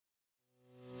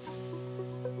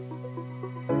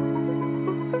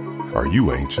Are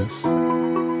you anxious,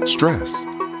 stressed,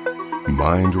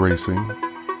 mind racing?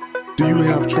 Do you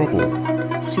have trouble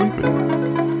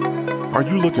sleeping? Are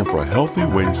you looking for healthy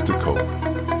ways to cope?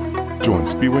 Join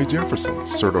Spiwe Jefferson,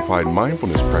 certified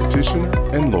mindfulness practitioner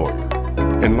and lawyer,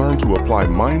 and learn to apply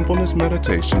mindfulness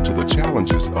meditation to the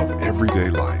challenges of everyday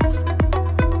life.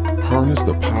 Harness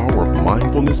the power of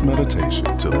mindfulness meditation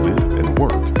to live and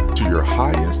work to your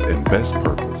highest and best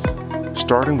purpose,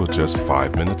 starting with just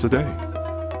 5 minutes a day.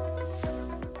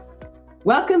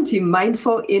 Welcome to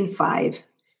Mindful in 5,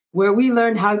 where we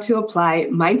learn how to apply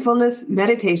mindfulness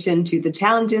meditation to the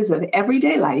challenges of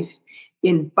everyday life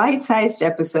in bite-sized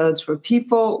episodes for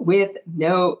people with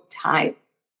no time.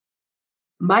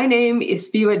 My name is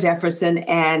Spiwe Jefferson,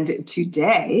 and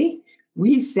today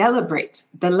we celebrate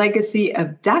the legacy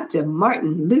of Dr.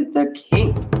 Martin Luther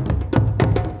King.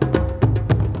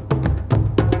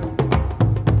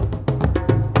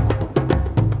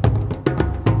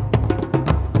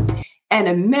 An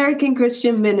American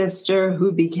Christian minister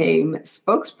who became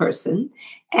spokesperson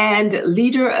and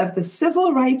leader of the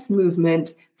civil rights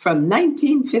movement from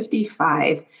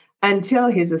 1955 until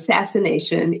his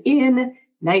assassination in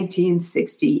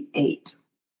 1968.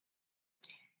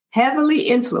 Heavily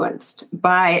influenced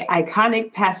by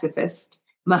iconic pacifist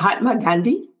Mahatma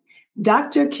Gandhi,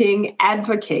 Dr. King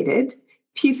advocated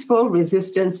peaceful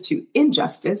resistance to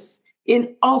injustice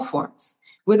in all forms,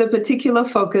 with a particular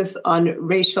focus on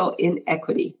racial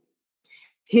inequity.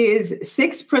 His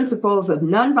 6 principles of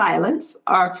nonviolence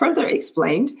are further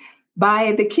explained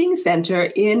by the King Center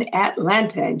in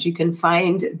Atlanta, and you can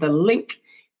find the link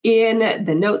in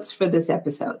the notes for this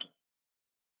episode.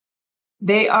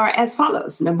 They are as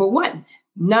follows. Number 1,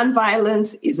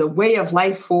 nonviolence is a way of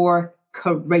life for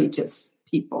courageous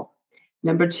people.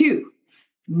 Number 2,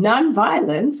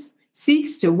 nonviolence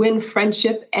seeks to win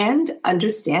friendship and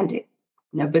understanding.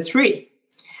 Number 3,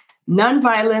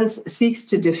 nonviolence seeks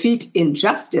to defeat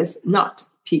injustice, not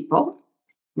people.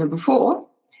 Number 4,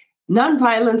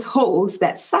 nonviolence holds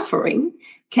that suffering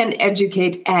can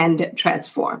educate and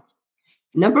transform.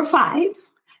 Number 5,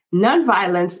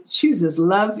 nonviolence chooses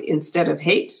love instead of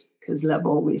hate, because love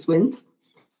always wins.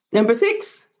 Number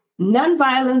 6,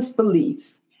 nonviolence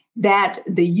believes that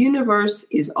the universe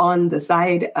is on the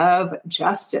side of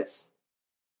justice.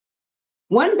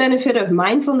 One benefit of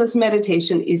mindfulness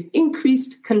meditation is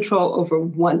increased control over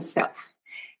oneself,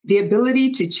 the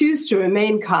ability to choose to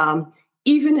remain calm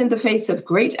even in the face of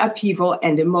great upheaval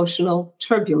and emotional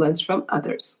turbulence from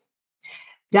others.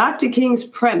 Dr. King's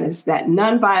premise that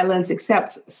nonviolence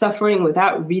accepts suffering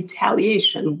without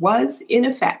retaliation was, in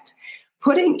effect,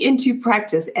 putting into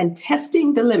practice and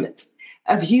testing the limits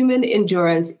of human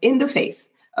endurance in the face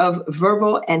of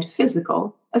verbal and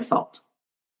physical assault.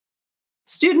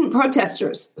 Student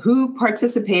protesters who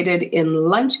participated in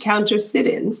lunch counter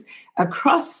sit-ins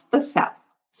across the South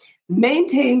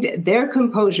maintained their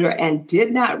composure and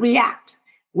did not react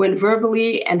when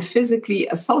verbally and physically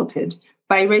assaulted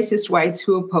by racist whites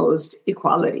who opposed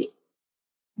equality.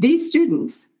 These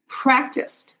students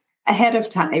practiced ahead of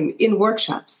time in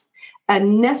workshops, a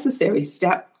necessary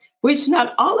step which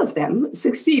not all of them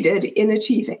succeeded in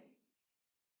achieving.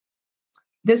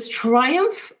 This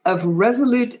triumph of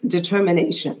resolute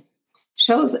determination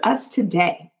shows us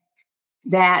today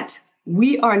that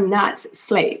we are not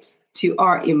slaves to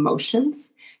our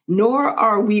emotions, nor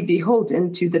are we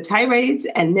beholden to the tirades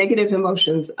and negative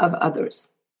emotions of others.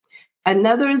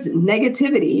 Another's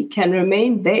negativity can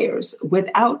remain theirs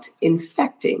without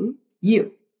infecting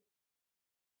you.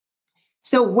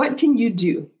 So what can you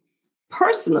do?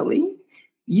 Personally,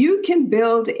 you can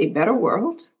build a better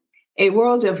world, a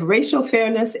world of racial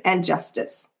fairness and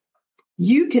justice.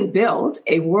 You can build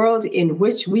a world in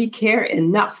which we care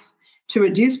enough to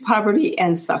reduce poverty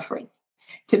and suffering.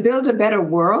 To build a better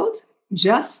world,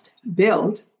 just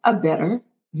build a better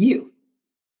you.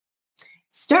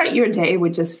 Start your day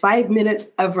with just 5 minutes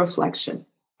of reflection.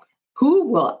 Who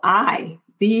will I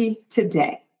be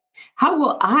today? How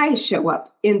will I show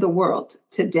up in the world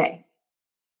today?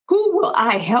 Who will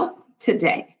I help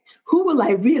today? Who will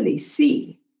I really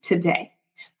see today?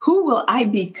 Who will I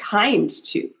be kind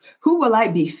to? Who will I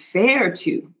be fair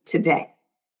to today?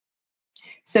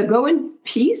 So go in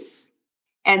peace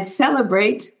and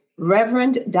celebrate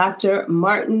Reverend Dr.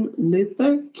 Martin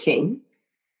Luther King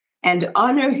and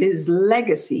honor his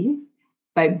legacy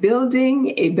by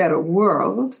building a better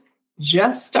world,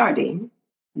 just starting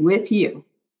with you.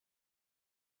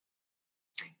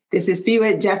 This is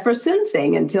Spiwe Jefferson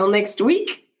saying until next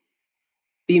week,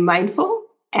 be mindful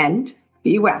and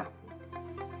be well.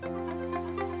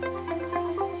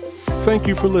 Thank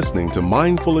you for listening to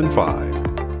Mindful in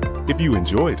 5. If you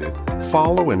enjoyed it,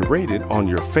 follow and rate it on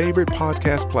your favorite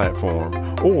podcast platform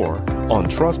or on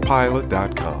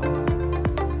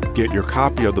trustpilot.com. Get your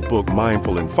copy of the book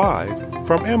Mindful in 5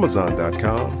 from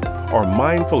Amazon.com or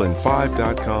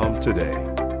mindfulin5.com today.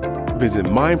 Visit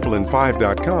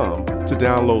mindfulin5.com to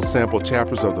download sample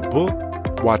chapters of the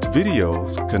book, watch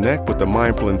videos, connect with the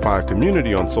Mindful in 5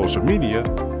 community on social media,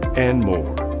 and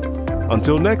more.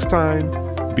 Until next time,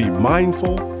 be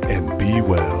mindful and be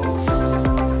well.